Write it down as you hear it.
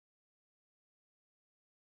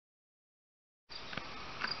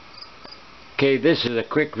Okay, this is a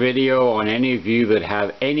quick video on any of you that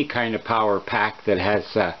have any kind of power pack that has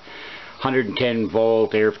 110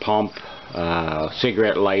 volt air pump,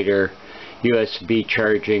 cigarette lighter, USB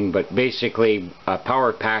charging, but basically a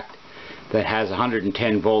power pack that has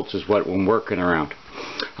 110 volts is what I'm working around.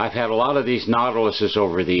 I've had a lot of these Nautiluses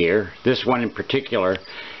over the year. This one in particular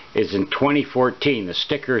is in 2014. The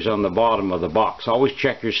sticker's on the bottom of the box. Always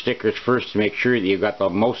check your stickers first to make sure that you've got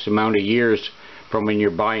the most amount of years from when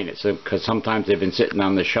you're buying it, because sometimes they've been sitting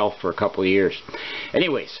on the shelf for a couple of years.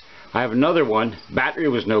 Anyways, I have another one. Battery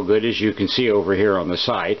was no good, as you can see over here on the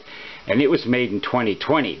side, and it was made in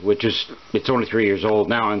 2020, which is, it's only 3 years old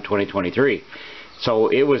now in 2023. So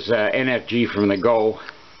it was NFG from the go,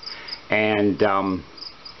 and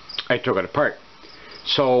I took it apart.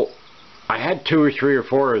 So I had 2 or 3 or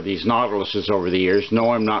 4 of these Nautiluses over the years.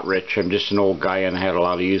 No, I'm not rich. I'm just an old guy, and I had a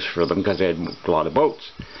lot of use for them because I had a lot of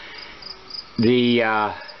boats.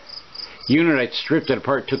 The unit, I stripped it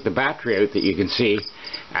apart, took the battery out that you can see,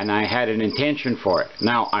 and I had an intention for it.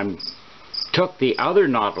 Now, I took the other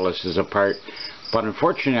Nautiluses apart, but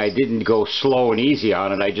unfortunately I didn't go slow and easy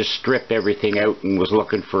on it. I just stripped everything out and was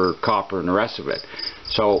looking for copper and the rest of it.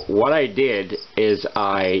 So what I did is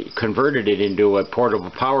I converted it into a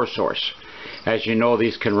portable power source. As you know,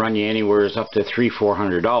 these can run you anywhere up to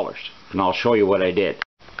 $300–400, and I'll show you what I did.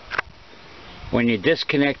 When you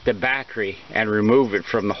disconnect the battery and remove it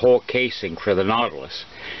from the whole casing for the Nautilus,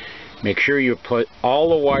 make sure you put all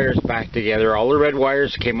the wires back together. All the red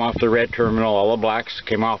wires came off the red terminal, all the blacks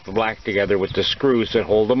came off the black together with the screws that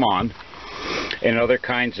hold them on. In other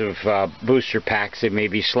kinds of booster packs, it may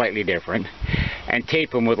be slightly different. And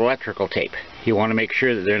tape them with electrical tape. You want to make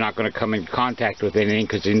sure that they're not going to come in contact with anything,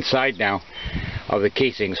 because inside now of the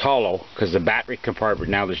casing is hollow, because the battery compartment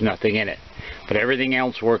now there's nothing in it. But everything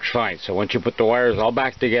else works fine. So once you put the wires all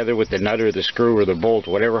back together with the nut or the screw or the bolt,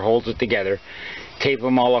 whatever holds it together, tape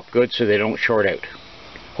them all up good so they don't short out.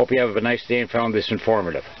 Hope you have a nice day and found this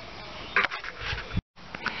informative.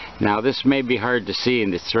 Now this may be hard to see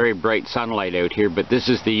in this very bright sunlight out here, but this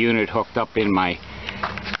is the unit hooked up in my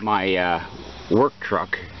work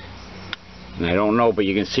truck. And I don't know, but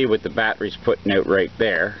you can see what the battery's putting out right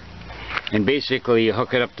there. And basically you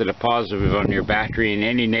hook it up to the positive on your battery and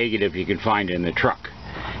any negative you can find in the truck.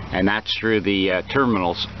 And that's through the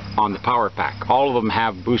terminals on the power pack. All of them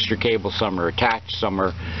have booster cables. Some are attached, some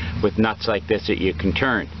are with nuts like this that you can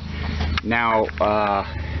turn. Now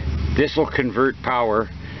this will convert power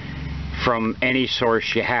from any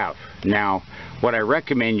source you have. Now what I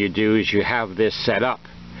recommend you do is you have this set up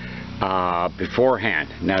beforehand.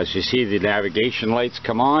 Now as you see, the navigation lights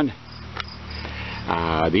come on.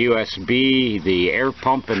 The USB, the air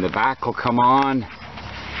pump in the back will come on.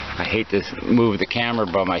 I hate to move the camera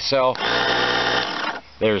by myself.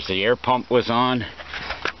 There's the air pump was on.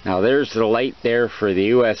 Now there's the light there for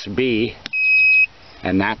the USB,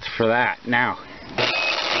 and that's for that. Now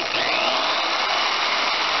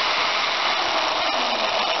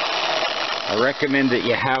I recommend that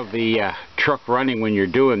you have the truck running when you're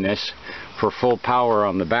doing this for full power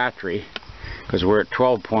on the battery, because we're at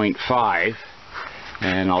 12.5.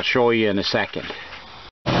 and I'll show you in a second.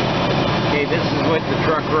 Okay, this is with the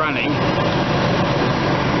truck running.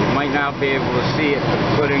 You might not be able to see it, but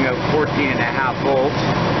it's putting out 14.5 volts.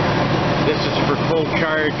 This is for full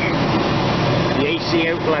charge. The AC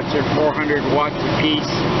outlets are 400 watts apiece,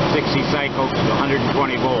 60 cycles to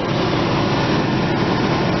 120 volts.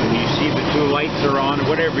 When you see the 2 lights are on,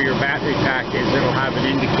 whatever your battery pack is, it'll have an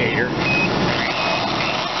indicator.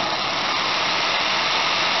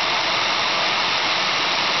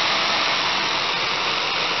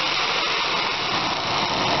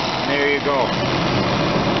 There you go.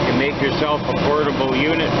 You can make yourself a portable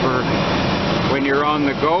unit for when you're on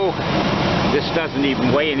the go. This doesn't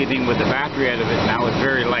even weigh anything with the battery out of it now. It's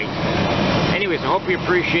very light. Anyways, I hope you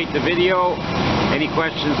appreciate the video. Any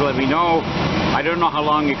questions, let me know. I don't know how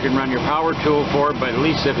long you can run your power tool for, but at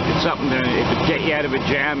least if it's something that if it get you out of a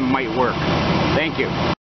jam, it might work. Thank you.